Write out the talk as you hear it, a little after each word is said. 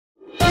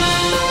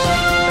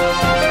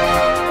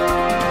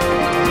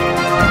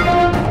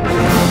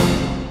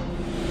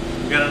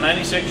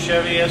96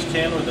 Chevy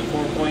S10 with a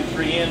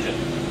 4.3 engine.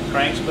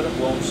 Cranks, but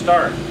it won't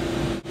start.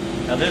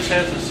 Now this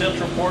has a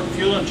central port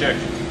fuel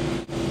injection.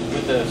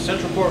 With the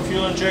central port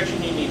fuel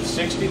injection, you need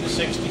 60 to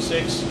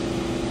 66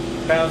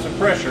 pounds of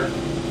pressure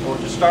for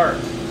it to start.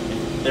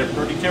 They're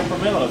pretty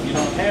temperamental. If you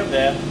don't have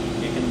that,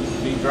 it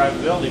can be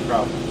drivability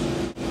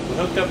problems. We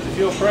hooked up the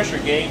fuel pressure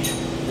gauge.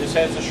 This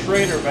has a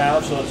Schrader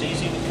valve, so it's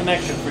easy to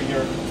connection for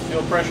your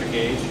fuel pressure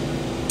gauge.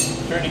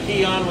 Turn the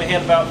key on, we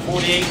had about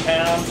 48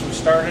 pounds. We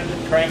started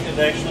it, cranked it,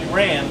 actually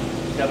ran.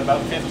 Got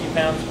about 50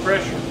 pounds of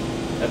pressure.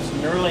 That's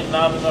really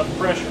not enough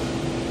pressure.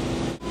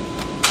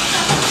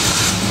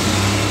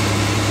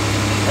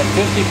 At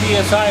 50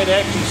 psi it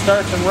actually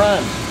starts and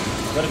runs.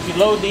 But if you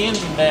load the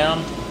engine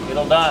down,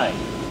 it'll die.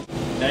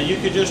 Now you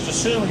could just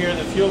assume here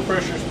the fuel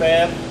pressure is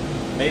bad.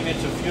 Maybe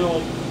it's a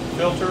fuel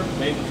filter,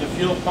 maybe it's a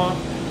fuel pump,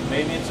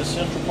 maybe it's a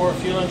central port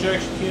fuel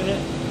injection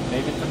unit,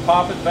 maybe it's the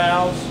poppet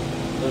valves.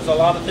 There's a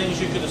lot of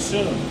things you could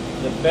assume.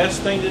 The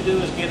best thing to do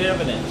is get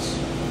evidence.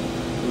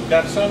 We've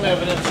got some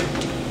evidence.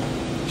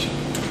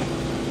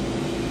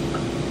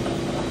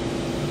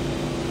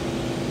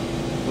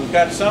 We've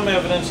got some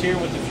evidence here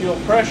with the fuel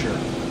pressure,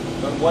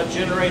 but what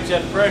generates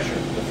that pressure?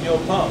 The fuel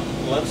pump.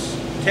 Let's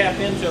tap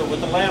into it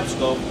with a lab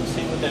scope and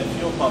see what that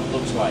fuel pump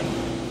looks like.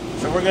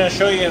 So we're going to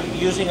show you,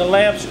 using a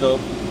lab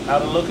scope, how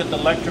to look at the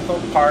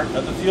electrical part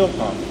of the fuel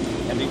pump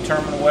and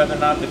determine whether or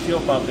not the fuel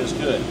pump is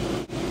good.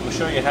 We'll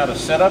show you how to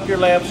set up your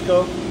lab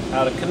scope,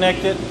 how to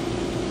connect it,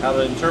 how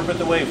to interpret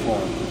the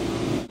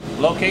waveform.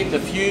 Locate the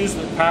fuse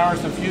that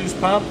powers the fuse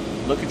pump.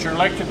 Look at your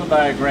electrical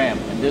diagram.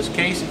 In this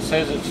case it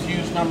says it's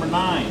fuse number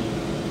 9.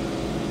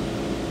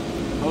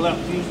 Pull up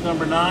fuse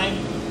number 9.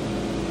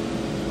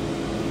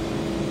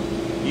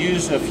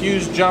 Use a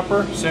fuse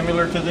jumper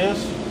similar to this.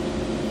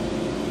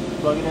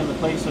 Plug it in the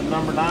place of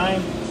number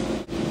 9.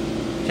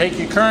 Take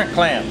your current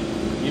clamp.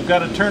 You've got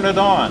to turn it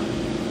on.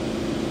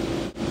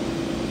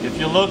 If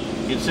you look,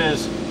 it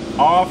says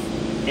off,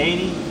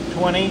 80,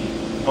 20.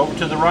 Over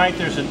to the right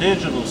there's a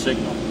digital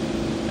signal.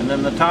 And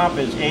then the top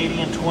is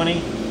 80 and 20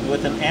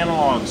 with an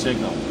analog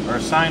signal or a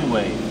sine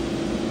wave.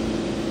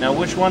 Now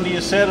which one do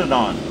you set it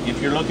on?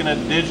 If you're looking at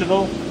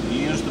digital, you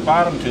use the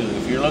bottom two.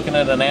 If you're looking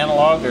at an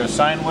analog or a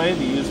sine wave,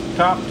 you use the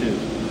top two.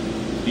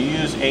 Do you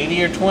use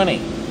 80 or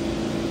 20?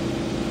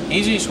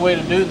 Easiest way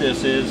to do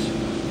this is,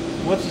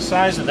 what's the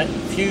size of that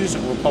fuse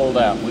that we pulled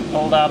out? We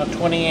pulled out a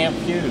 20 amp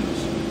fuse.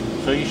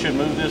 So you should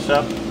move this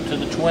up to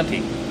the 20.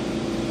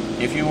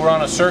 If you were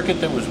on a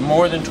circuit that was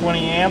more than 20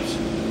 amps,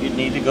 you'd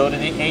need to go to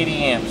the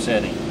 80 amp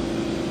setting.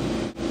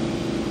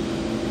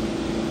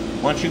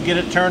 Once you get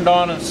it turned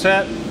on and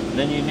set,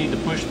 then you need to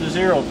push the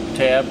 0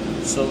 tab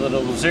so that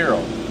it will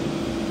 0.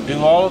 Do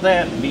all of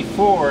that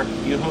before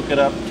you hook it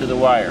up to the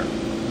wire.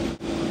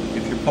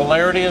 If your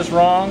polarity is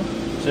wrong,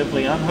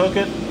 simply unhook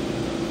it,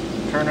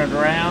 turn it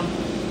around,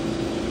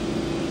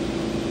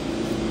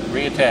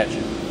 reattach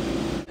it.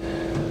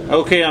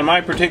 Okay, on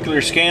my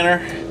particular scanner,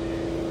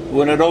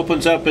 when it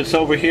opens up, it's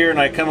over here, and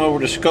I come over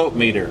to scope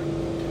meter.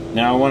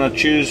 Now I want to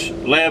choose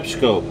lab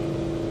scope.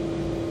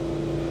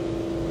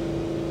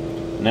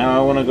 Now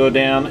I want to go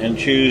down and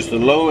choose the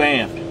low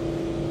amp,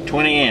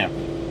 20 amp.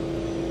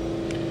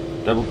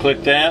 Double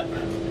click that,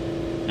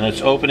 and it's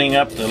opening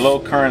up the low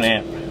current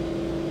amp.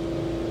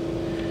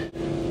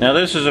 Now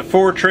this is a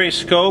 4-trace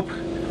scope.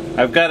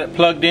 I've got it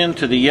plugged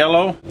into the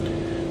yellow.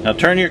 Now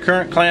turn your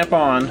current clamp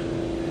on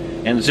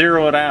and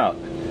 0 it out,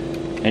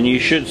 and you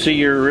should see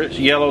your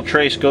yellow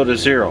trace go to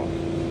 0.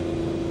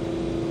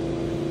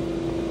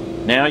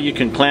 Now you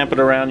can clamp it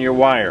around your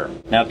wire.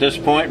 Now at this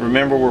point,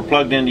 remember we're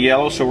plugged into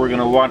yellow, so we're going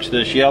to watch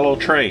this yellow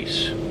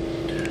trace.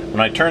 When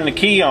I turn the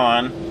key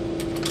on,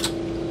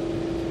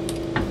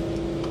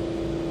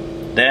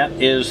 that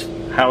is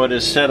how it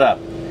is set up.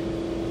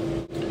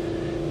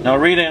 Now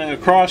reading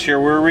across here,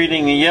 we're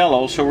reading the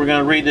yellow, so we're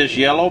going to read this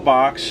yellow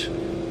box.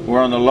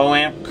 We're on the low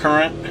amp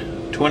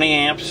current, 20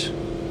 amps,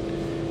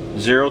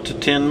 0 to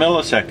 10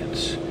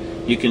 milliseconds.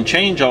 You can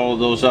change all of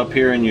those up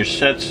here in your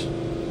sets,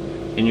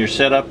 in your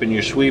setup, in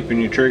your sweep, in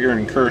your trigger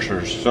and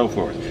cursors, so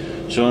forth.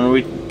 So when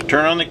we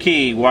turn on the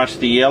key, watch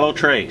the yellow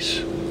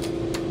trace.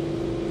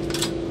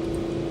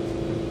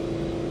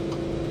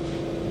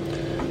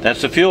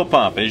 That's the fuel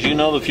pump. As you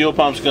know, the fuel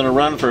pump's going to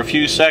run for a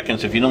few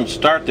seconds. If you don't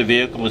start the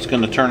vehicle, it's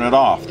going to turn it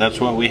off. That's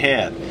what we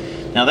had.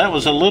 Now that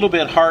was a little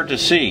bit hard to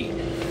see.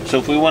 So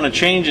if we want to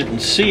change it and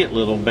see it a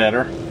little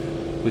better,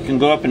 we can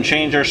go up and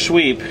change our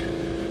sweep.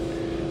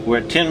 We're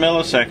at 10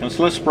 milliseconds.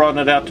 Let's broaden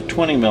it out to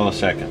 20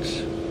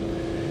 milliseconds.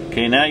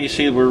 Okay, now you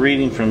see we're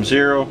reading from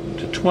 0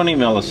 to 20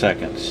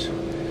 milliseconds.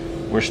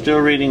 We're still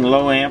reading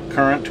low amp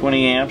current,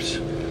 20 amps.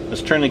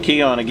 Let's turn the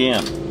key on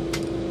again.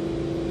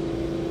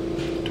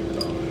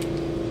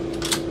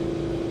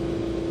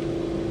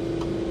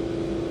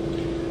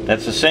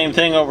 That's the same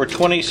thing over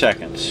 20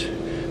 seconds.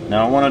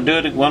 Now I want to do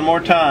it one more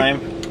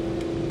time.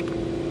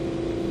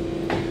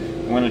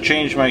 I'm going to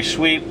change my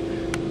sweep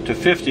to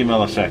 50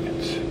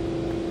 milliseconds.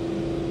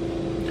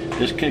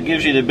 This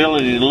gives you the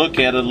ability to look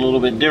at it a little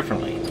bit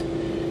differently.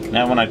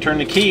 Now when I turn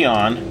the key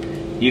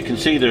on, you can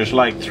see there's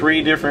like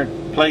 3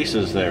 different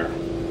places there.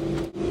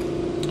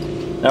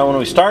 Now when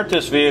we start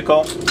this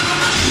vehicle,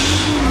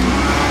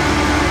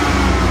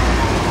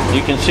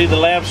 you can see the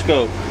lap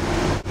scope.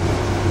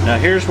 Now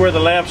here's where the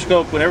lap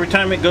scope, when every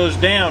time it goes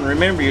down,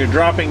 remember you're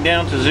dropping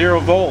down to 0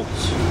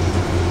 volts.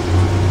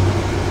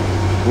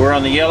 We're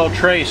on the yellow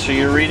trace, so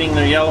you're reading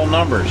the yellow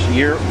numbers,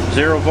 0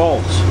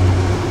 volts.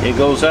 It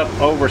goes up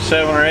over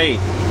 7 or 8.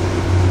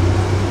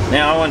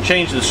 Now I want to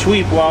change the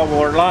sweep while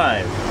we're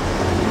live.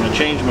 I'm going to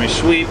change my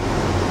sweep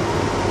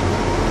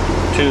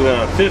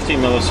to 50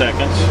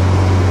 milliseconds.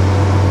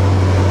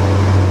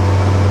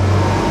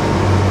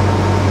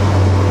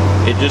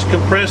 It just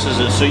compresses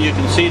it so you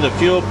can see the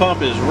fuel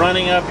pump is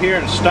running up here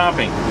and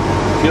stopping.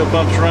 Fuel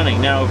pump's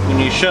running. Now when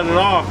you shut it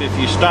off, if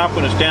you stop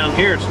when it's down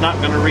here, it's not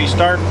going to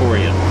restart for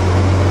you.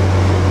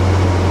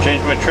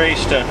 Change my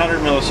trace to 100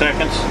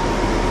 milliseconds.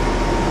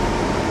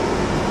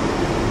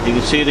 You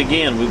can see it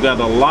again. We've got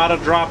a lot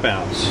of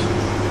dropouts.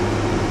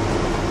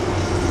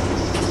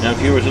 Now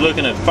if you were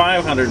looking at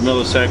 500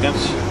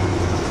 milliseconds,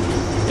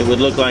 it would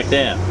look like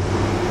that.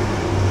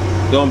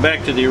 Going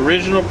back to the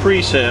original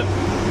preset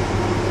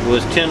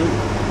was 10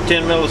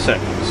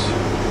 milliseconds.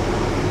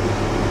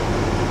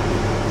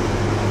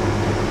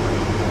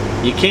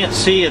 You can't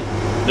see it.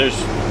 There's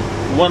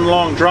one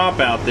long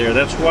dropout there.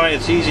 That's why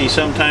it's easy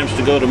sometimes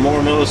to go to more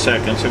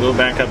milliseconds, so go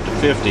back up to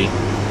 50.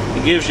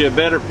 It gives you a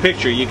better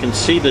picture. You can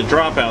see the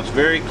dropouts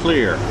very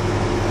clear.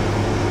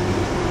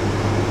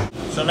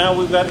 So now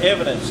we've got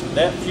evidence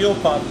that fuel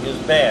pump is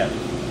bad.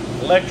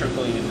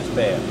 Electrically it is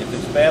bad. If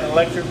it's bad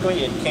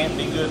electrically, it can't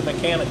be good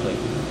mechanically.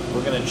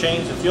 We're going to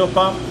change the fuel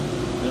pump,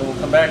 then we'll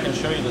come back and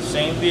show you the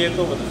same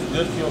vehicle with a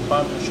good fuel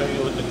pump and show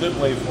you what the good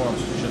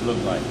waveforms should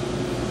look like.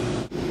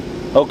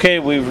 Okay,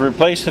 we've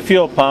replaced the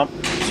fuel pump,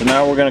 so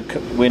now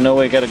we know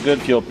we got a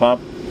good fuel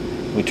pump.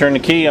 We turn the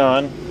key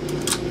on,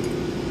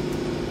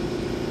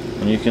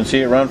 and you can see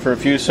it run for a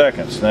few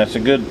seconds. And that's a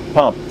good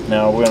pump.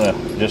 Now we're going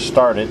to just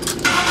start it.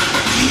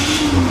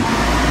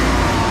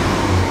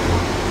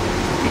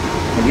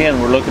 Again,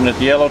 we're looking at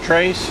the yellow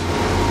trace,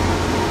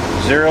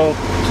 0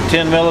 to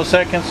 10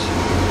 milliseconds.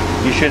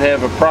 You should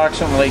have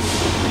approximately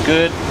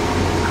good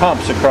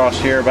humps across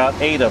here, about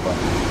 8 of them.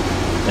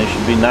 They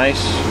should be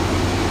nice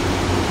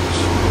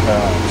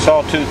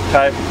sawtooth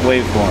type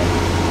waveform.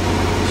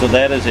 So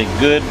that is a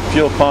good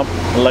fuel pump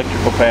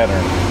electrical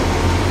pattern.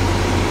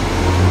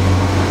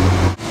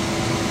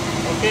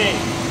 Okay,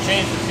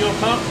 change the fuel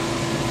pump.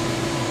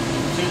 You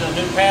can see the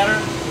new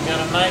pattern. We've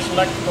got a nice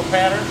electrical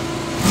pattern.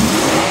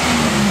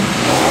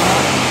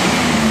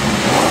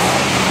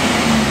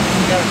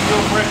 We've got a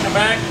fuel pressure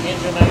back,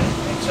 engine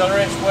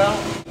accelerates well.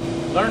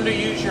 Learn to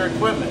use your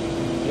equipment.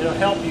 It'll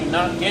help you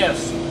not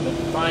guess, but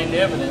find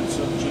evidence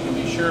so that you can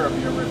be sure of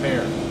your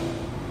repair.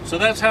 So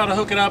that's how to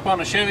hook it up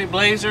on a Chevy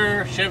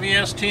Blazer, Chevy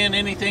S10,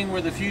 anything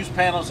where the fuse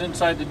panel's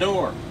inside the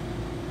door.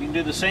 You can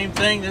do the same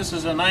thing. This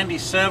is a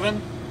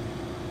 97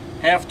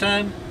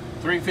 half-ton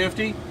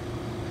 350.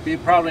 Be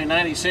probably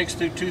 96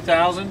 through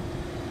 2000.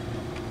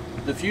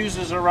 The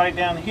fuses are right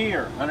down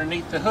here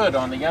underneath the hood,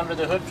 on the under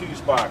the hood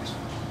fuse box.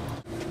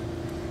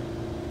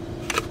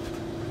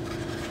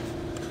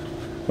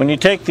 When you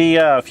take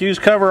the fuse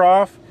cover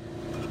off,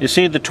 you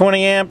see the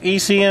 20 amp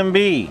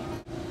ECMB.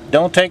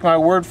 Don't take my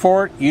word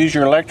for it. Use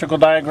your electrical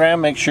diagram.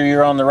 Make sure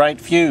you're on the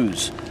right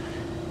fuse.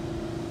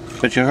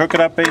 But you hook it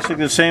up basically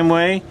the same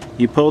way.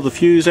 You pull the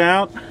fuse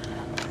out,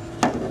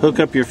 hook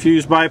up your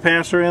fuse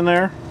bypasser in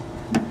there,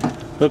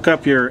 hook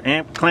up your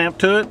amp clamp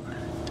to it,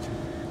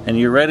 and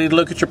you're ready to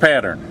look at your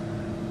pattern.